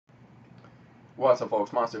What's up,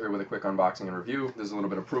 folks? Monster here with a quick unboxing and review. There's a little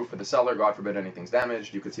bit of proof for the seller. God forbid anything's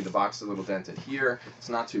damaged. You can see the box is a little dented here. It's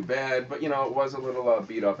not too bad, but, you know, it was a little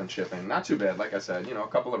beat up in shipping. Not too bad, like I said. You know, a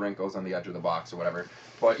couple of wrinkles on the edge of the box or whatever.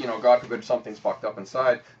 But, you know, God forbid something's fucked up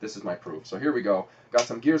inside. This is my proof. So here we go. Got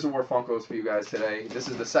some Gears of War Funkos for you guys today. This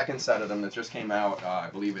is the second set of them that just came out. I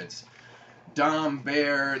believe it's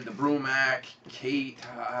BAIRD, the BRUMAK, Kate,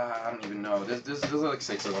 I don't even know. There's like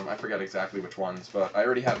 6 of them. I forget exactly which ones, but I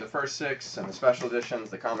already have the first 6 and the special editions,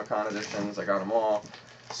 the Comic-Con editions. I got them all.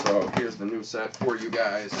 So here's the new set for you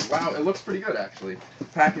guys. And wow, it looks pretty good actually.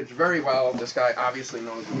 Packaged very well. This guy obviously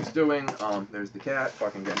knows what he's doing. There's the cat,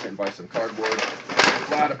 fucking getting hit by some cardboard.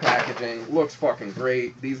 A lot of packaging. Looks fucking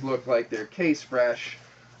great. These look like they're case fresh.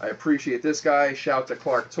 I appreciate this guy. Shout to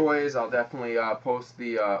Clark Toys. I'll definitely post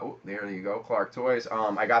the, oh, there you go, Clark Toys.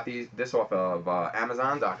 I got this off of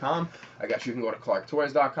Amazon.com. I guess you can go to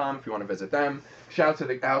ClarkToys.com if you want to visit them. Shout to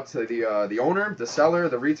the owner, the seller,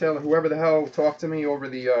 the retailer, whoever the hell talked to me over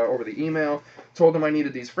the email. Told them I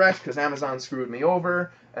needed these fresh because Amazon screwed me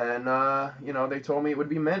over, and you know, they told me it would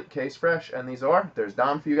be mint, case fresh, and these are. There's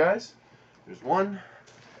Dom for you guys. There's one.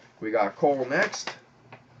 We got Cole next.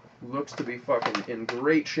 Looks to be fucking in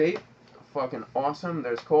great shape. Fucking awesome.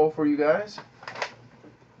 There's Cole for you guys.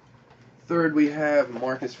 Third, we have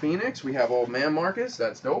Marcus Phoenix. We have Old Man Marcus.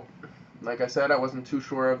 That's dope. Like I said, I wasn't too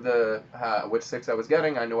sure of the which 6 I was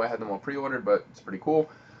getting. I knew I had them all pre-ordered, but it's pretty cool.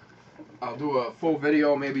 I'll do a full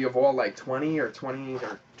video maybe of all like 20 or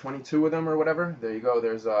 22 of them or whatever. There you go.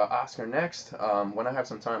 There's Oscar next. When I have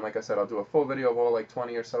some time, like I said, I'll do a full video of all like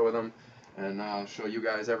 20 or so of them. And I'll show you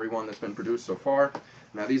guys every one that's been produced so far.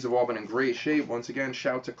 Now these have all been in great shape. Once again,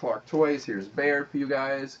 shout to Clark Toys. Here's BAIRD for you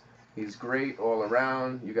guys. He's great all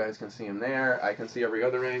around. You guys can see him there. I can see every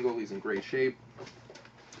other angle. He's in great shape.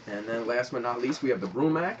 And then last but not least, we have the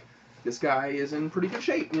BRUMAK. This guy is in pretty good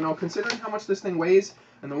shape, you know, considering how much this thing weighs.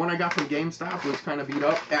 And the one I got from GameStop was kind of beat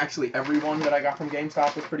up. Actually, every one that I got from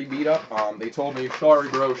GameStop was pretty beat up. They told me, sorry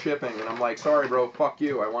bro, shipping. And I'm like, sorry bro, fuck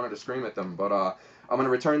you. I wanted to scream at them. But I'm going to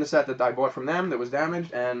return the set that I bought from them that was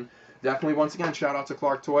damaged. And definitely, once again, shout out to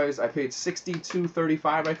Clark Toys. I paid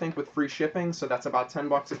 $62.35, I think, with free shipping, so that's about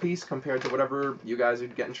 $10 a piece compared to whatever you guys are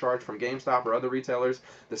getting charged from GameStop or other retailers.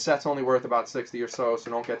 The set's only worth about $60 or so, so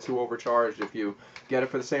don't get too overcharged. If you get it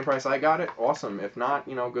for the same price I got it, awesome. If not,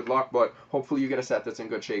 you know, good luck, but hopefully you get a set that's in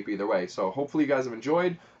good shape either way. So hopefully you guys have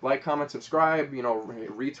enjoyed. Like, comment, subscribe, you know,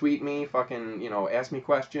 retweet me, fucking, you know, ask me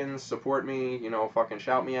questions, support me, you know, fucking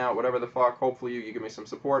shout me out, whatever the fuck. Hopefully you give me some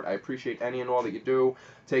support. I appreciate any and all that you do.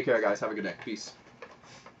 Take care, guys. Have a good day. Peace.